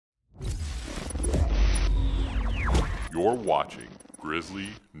You're watching Grizzly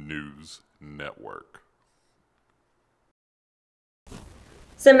News Network.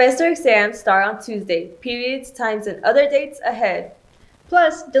 Semester exams start on Tuesday. Periods, times, and other dates ahead.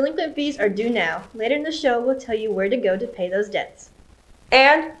 Plus, delinquent fees are due now. Later in the show, we'll tell you where to go to pay those debts.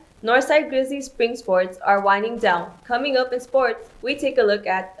 And Northside Grizzlies spring sports are winding down. Coming up in sports, we take a look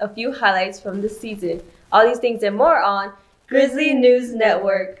at a few highlights from the season. All these things and more on Grizzly News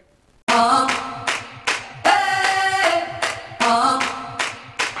Network.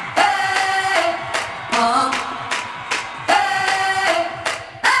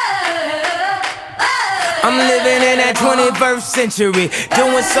 I'm living in that 21st century,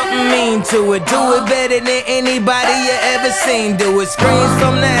 doing something mean to it. Do it better than anybody you ever seen do it. Screams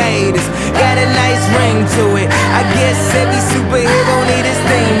from the haters, got a nice ring to it. I guess every superhero need his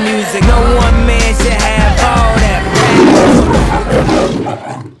theme music. No one man should have all that.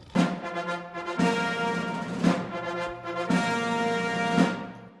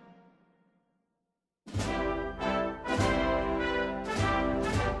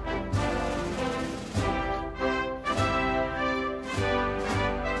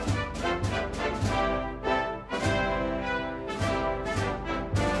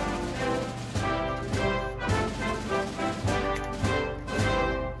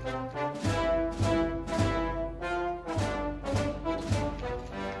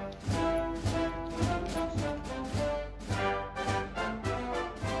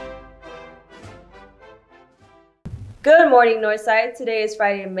 Good morning, Northside. Today is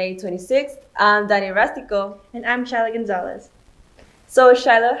Friday, May 26th. I'm Dani Rastico. And I'm Shyla Gonzalez. So,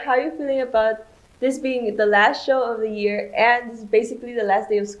 Shyla, how are you feeling about this being the last show of the year and this is basically the last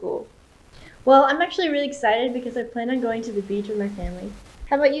day of school? Well, I'm actually really excited because I plan on going to the beach with my family.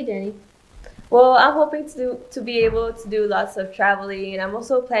 How about you, Danny? Well, I'm hoping to be able to do lots of traveling, and I'm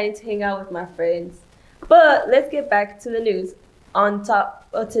also planning to hang out with my friends. But let's get back to the news. On top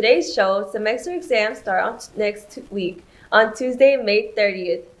of today's show, semester exams start on next week on Tuesday, May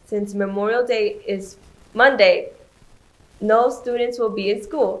 30th. Since Memorial Day is Monday, no students will be in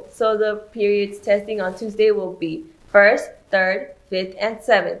school, so the periods testing on Tuesday will be 1st, 3rd, 5th, and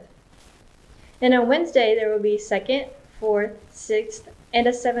 7th. And on Wednesday, there will be 2nd, 4th, 6th, and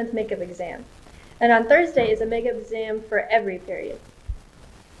a 7th makeup exam. And on Thursday is a makeup exam for every period.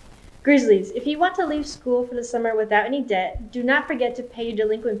 Grizzlies, if you want to leave school for the summer without any debt, do not forget to pay your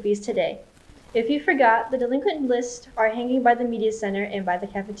delinquent fees today. If you forgot, the delinquent lists are hanging by the media center and by the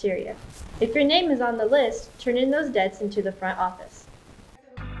cafeteria. If your name is on the list, turn in those debts into the front office.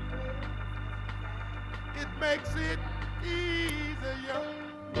 It makes it easier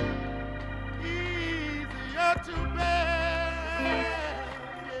to bear.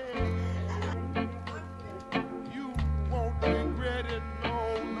 You won't regret it.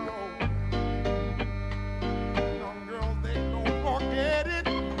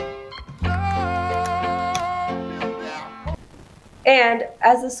 And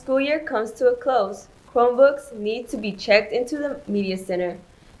as the school year comes to a close, Chromebooks need to be checked into the media center.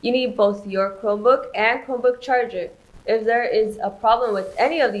 You need both your Chromebook and Chromebook charger. If there is a problem with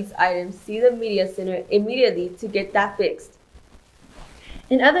any of these items, see the media center immediately to get that fixed.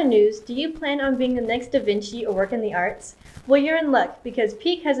 In other news, do you plan on being the next Da Vinci or work in the arts? Well, you're in luck because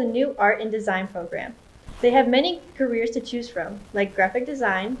Peak has a new art and design program. They have many careers to choose from, like graphic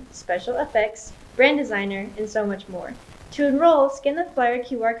design, special effects, brand designer, and so much more. To enroll, scan the flyer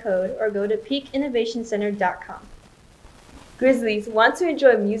QR code or go to peakinnovationcenter.com. Grizzlies, want to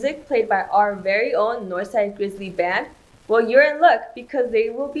enjoy music played by our very own Northside Grizzly Band? Well, you're in luck because they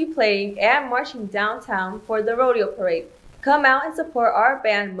will be playing and marching downtown for the rodeo parade. Come out and support our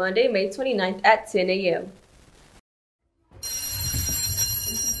band Monday, May 29th at 10 a.m.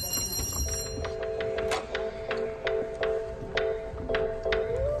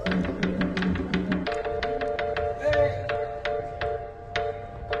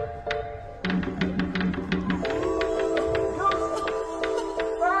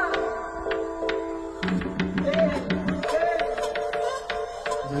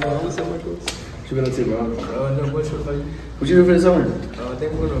 What you gonna do, bro? No, what's your thing? What you do for the summer? I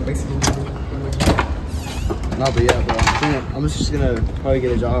think we're going to Mexico. No, but yeah, bro. I'm just gonna probably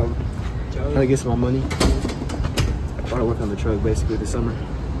get a job. Try to get some more money. Probably work on the truck basically this summer.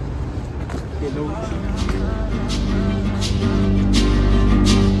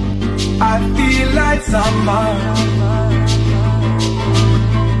 I feel like summer.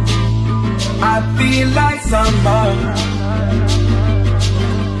 I feel like summer.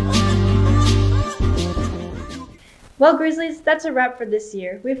 Well, Grizzlies, that's a wrap for this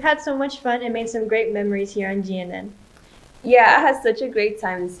year. We've had so much fun and made some great memories here on GNN. Yeah, I had such a great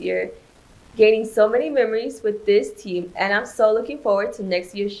time this year. gaining so many memories with this team, and I'm so looking forward to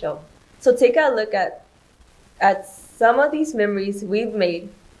next year's show. So take a look at some of these memories we've made.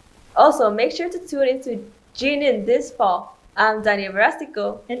 Also, make sure to tune into Gene In this fall. I'm Daniel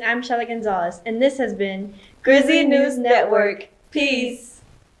Verastico. And I'm Shelly Gonzalez, and this has been Grizzly News Network. Peace.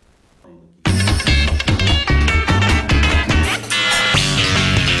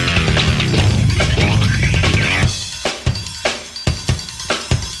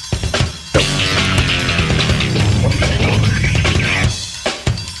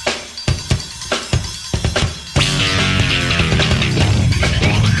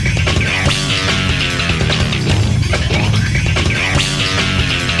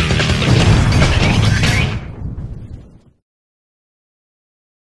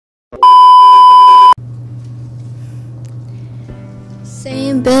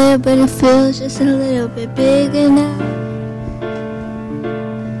 Same bed, but it feels just a little bit bigger now.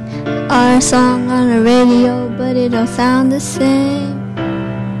 Our song on the radio, but it don't sound the same.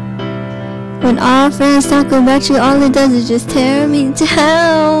 When our friends talk about you, all it does is just tear me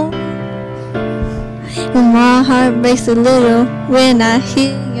down. And my heart breaks a little when I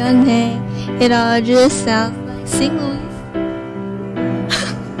hear your name. It all just sounds like singles.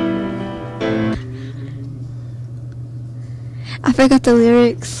 I forgot the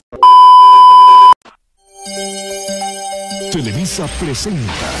lyrics. Televisa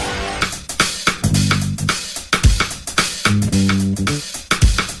presenta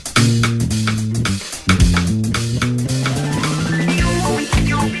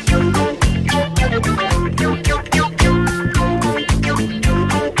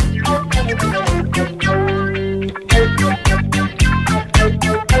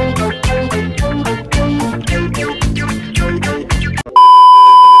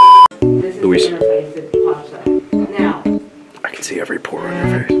Luis, I can see every pore on your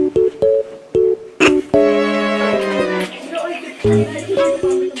face.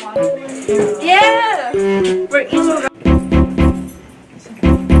 Yeah! We're eating.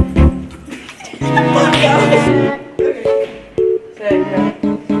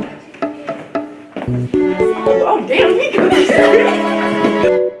 Oh, damn, he could.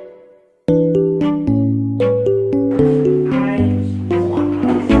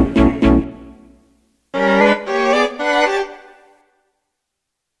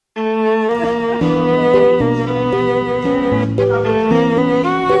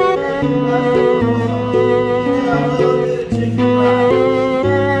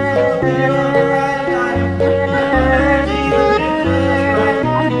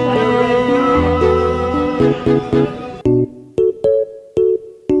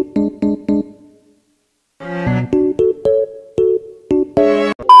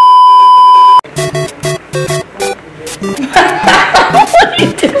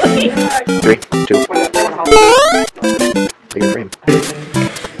 Three, two, take a frame.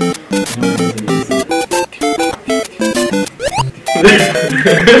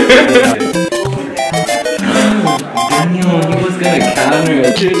 Daniel, he was gonna counter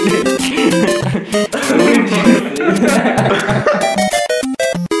it.